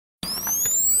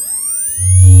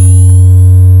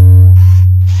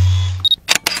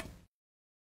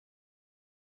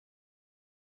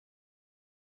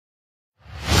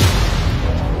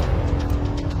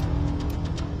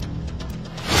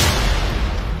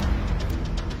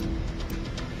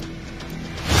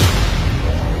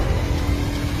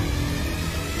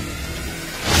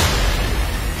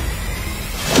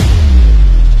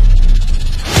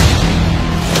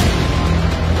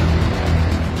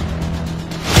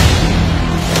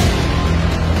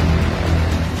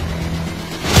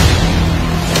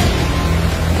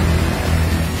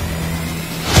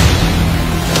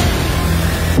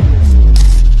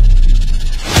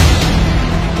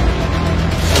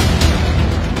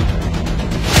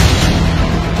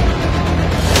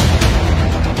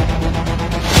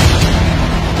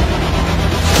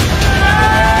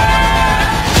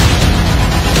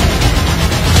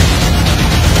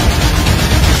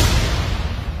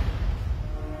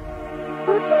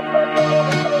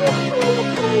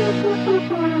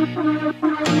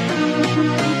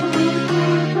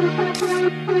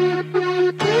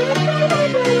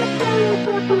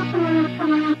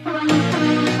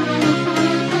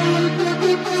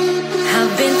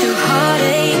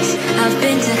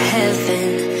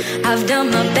I've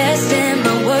done my best and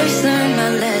my worst, learned my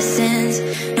lessons.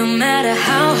 No matter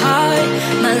how hard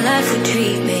my life would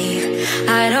treat me,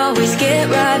 I'd always get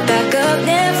right back up,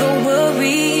 never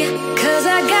worry. 'Cause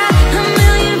I got a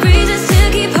million reasons to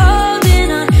keep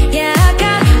holding on. Yeah, I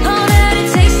got all that it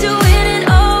takes to win and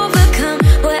overcome.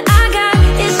 What I got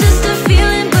is just a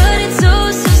feeling, but it's oh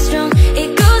so strong.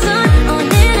 It goes on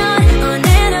and on, on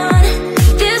and on.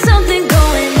 There's something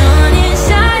going on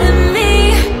inside of me.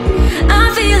 I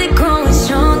feel it growing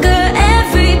stronger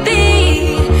every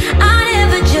beat. I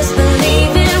never just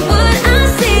believe in what I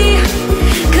see,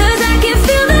 'cause I can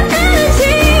feel the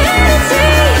energy,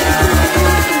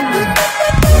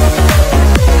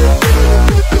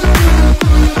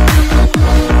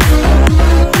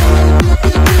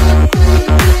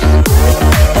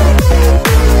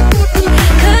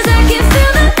 Cause I can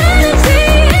feel the energy.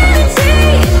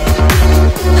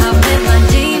 I've met my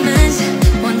demons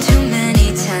one too many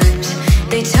times.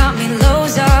 They taught me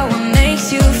lows are what makes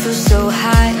you feel so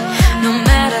high. No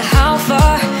matter how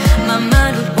far my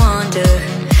mind would wander,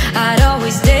 I'd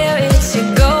always dare it to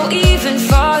go even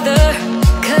farther.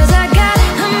 'Cause I got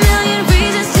a million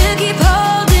reasons to keep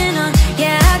holding on.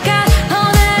 Yeah, I got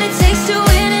all that it takes to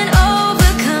win and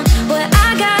overcome. What I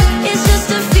got is just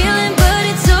a feeling, but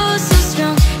it's oh so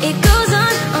strong. It goes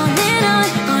on and on,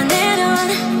 and on.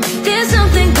 There's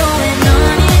something going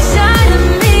on inside of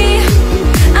me.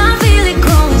 I feel it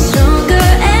growing stronger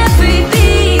every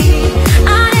beat.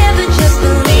 I never just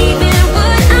believe in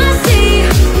what I see,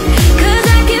 'cause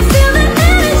I can feel the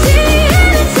energy,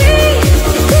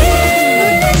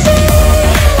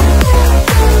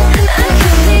 I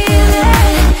can feel it,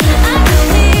 I can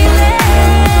feel it.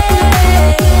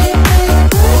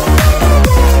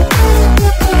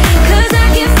 'Cause I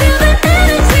can feel the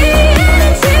energy,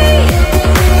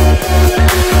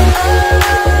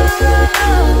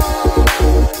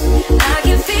 I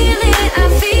can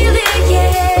feel it,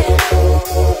 yeah.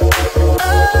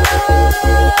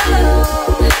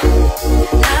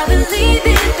 I believe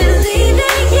it,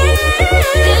 yeah.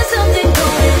 There's something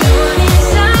going on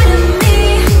inside of me.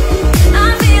 I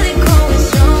feel it growing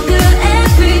stronger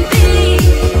every beat.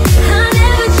 I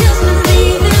never just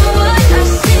believe in what I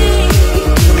see,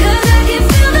 'cause I can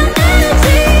feel the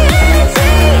energy,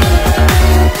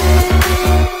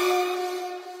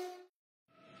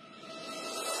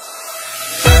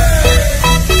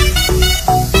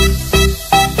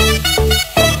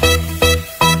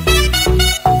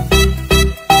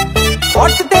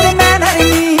 What तेरे नैन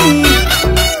हरी,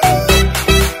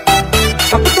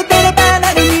 छप तो तेरे pan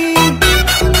हरी।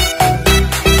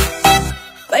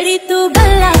 बड़ी तू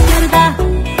गल्ला करदा,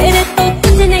 तेरे तो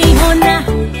कुछ नहीं होना।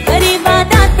 करी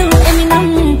वादा तू एमिनम,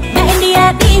 मैं इंडिया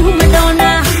की हूँ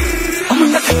मैडोना। हम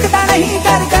न थकदा नहीं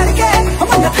कर करके, हम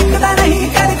न थकदा नहीं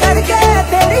कर करके।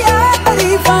 तेरी आ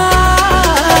तारीफा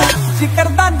जिक्र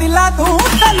दा दिला दूं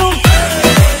तैनू।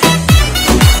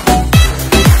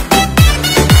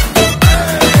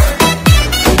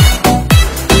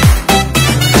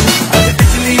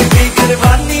 बिजली भी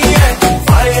करवानी है,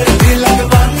 फायर भी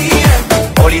लगवानी है।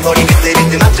 हौली हौली किते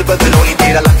विच नच बदलोनी,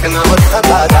 तेरा लख ना मत्था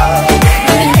दादा।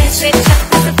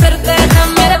 करते ना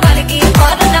मेरे वर्गी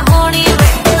और न होनी।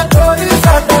 थोड़ी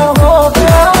सादा हो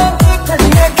गया,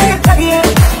 करिए की करिए।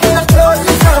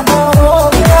 थोड़ी सादा हो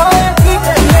गया, की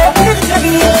करिए की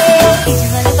करिए। डीजे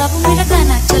वाले बाबू मेरा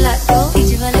गाना चला दो,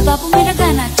 डीजे वाले बाबू मेरा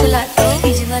गाना चला दो,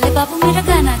 डीजे वाले बाबू मेरा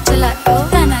गाना चला दो,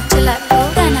 गाना चला दो,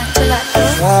 गाना चला दो।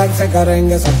 राग से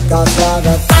करेंगे सबका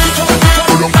स्वागत।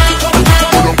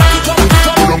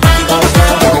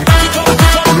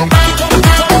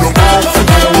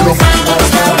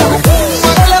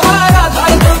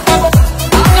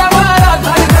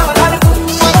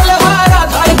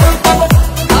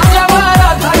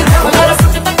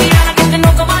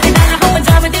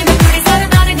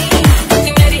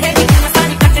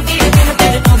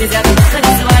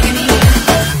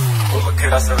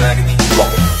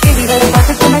 तेरी वाली बात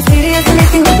तो मैं सीरियस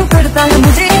लेकिन तू करता है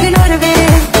मुझे इग्नोर वे।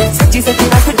 सच्ची सच्ची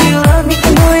बात सच्ची लव मी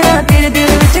कनो या तेरे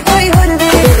दिल विच कोई और वे।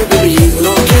 तेरे दिल ही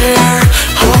लोगे,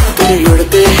 हवा में तेरे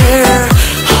उड़ते हैं,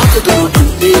 हाथ दोनों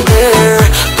ठंडी में,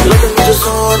 लग मुझे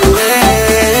सोन में।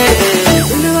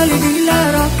 दिल वाली डीला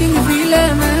रॉकिंग फील है,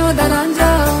 मैं उधर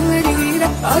रांझा हूँ मेरी हीरा।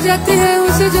 आ जाती है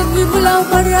उसे जब भी बुलाऊं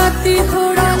पर आती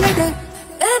थोड़ा लगे।